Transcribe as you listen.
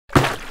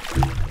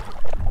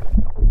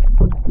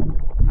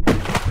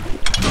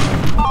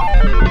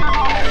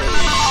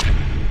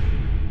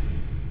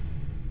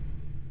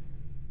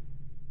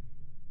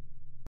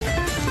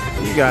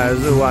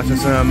guys are watching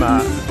some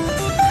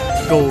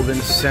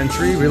Golden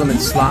Century Reel 'em in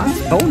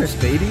slots bonus,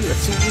 baby. Let's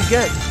see what we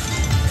get.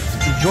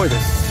 Let's enjoy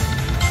this.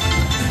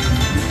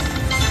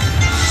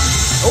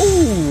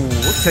 Oh,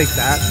 we'll take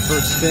that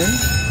first spin.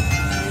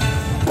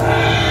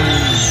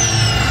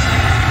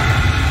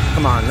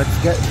 Come on, let's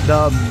get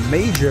the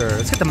major.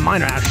 Let's get the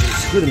minor, actually.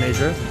 Screw the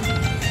major.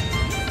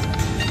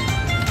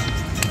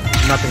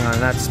 Nothing on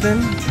that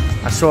spin.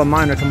 I saw a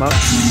minor come up.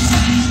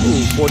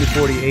 Ooh, 40,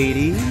 40,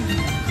 80.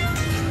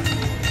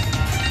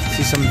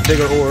 See some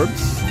bigger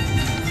orbs.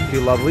 Be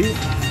lovely.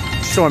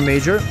 Saw a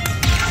major.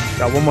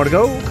 Got one more to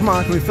go. Come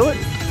on, can we fill it?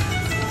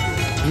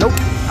 Nope.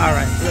 All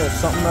right, a little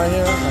something right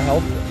here. I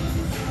help.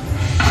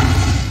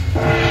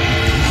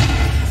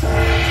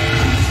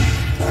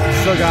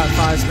 Still got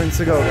 5 spins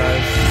to go,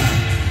 guys.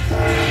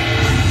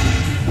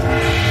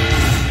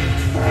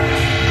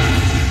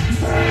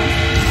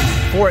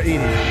 $4.80.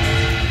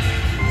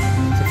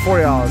 It's a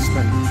 $40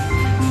 spin.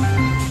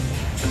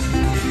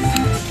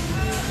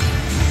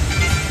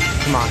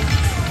 Come on.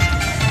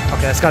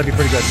 Okay, that's gotta be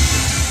pretty good.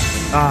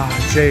 Ah,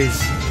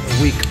 Jay's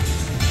weak.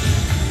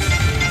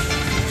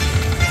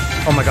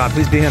 Oh my god,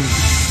 please be him.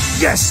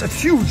 Yes, that's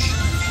huge!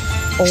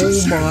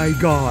 Oh my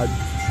god.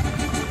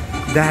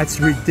 That's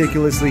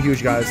ridiculously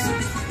huge, guys.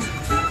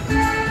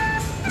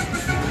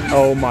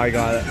 Oh my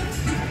god.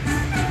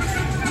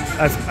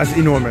 That's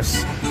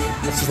enormous.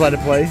 Let's just let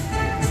it play.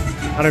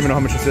 I don't even know how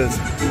much this is.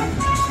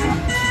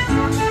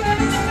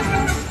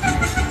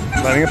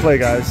 Letting it play,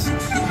 guys.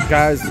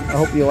 Guys, I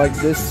hope you like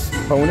this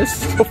bonus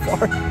so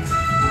far.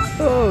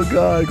 Oh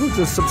god, go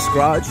to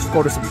subscribe. Just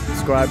go to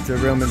subscribe to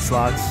Reel 'em in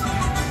Slots.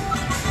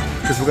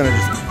 Because we're gonna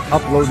just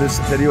upload this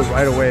video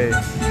right away.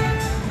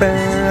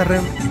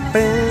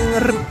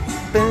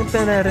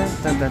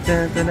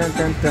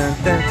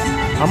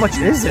 How much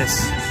is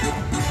this?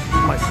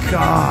 Oh my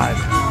god.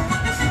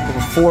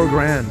 Over 4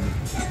 grand.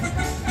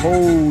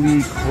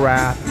 Holy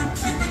crap.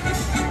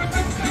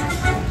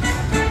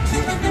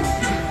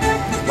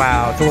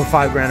 Wow, it's over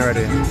 5 grand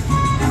already.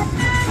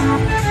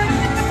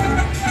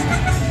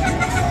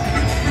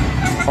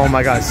 Oh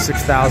my god,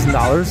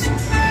 $6,000?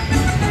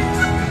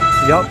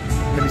 Yup,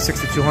 maybe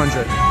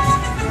 6,200.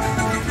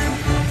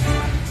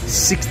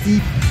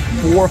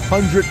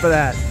 6,400 for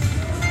that.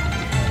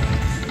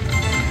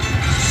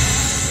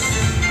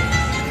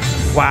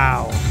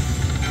 Wow.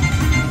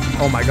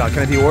 Oh my god,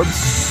 can I be orbs?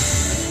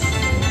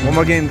 One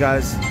more game,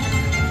 guys.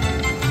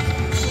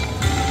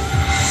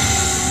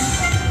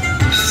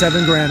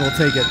 7 grand, we'll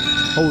take it.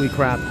 Holy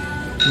crap.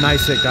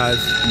 Nice hit, guys.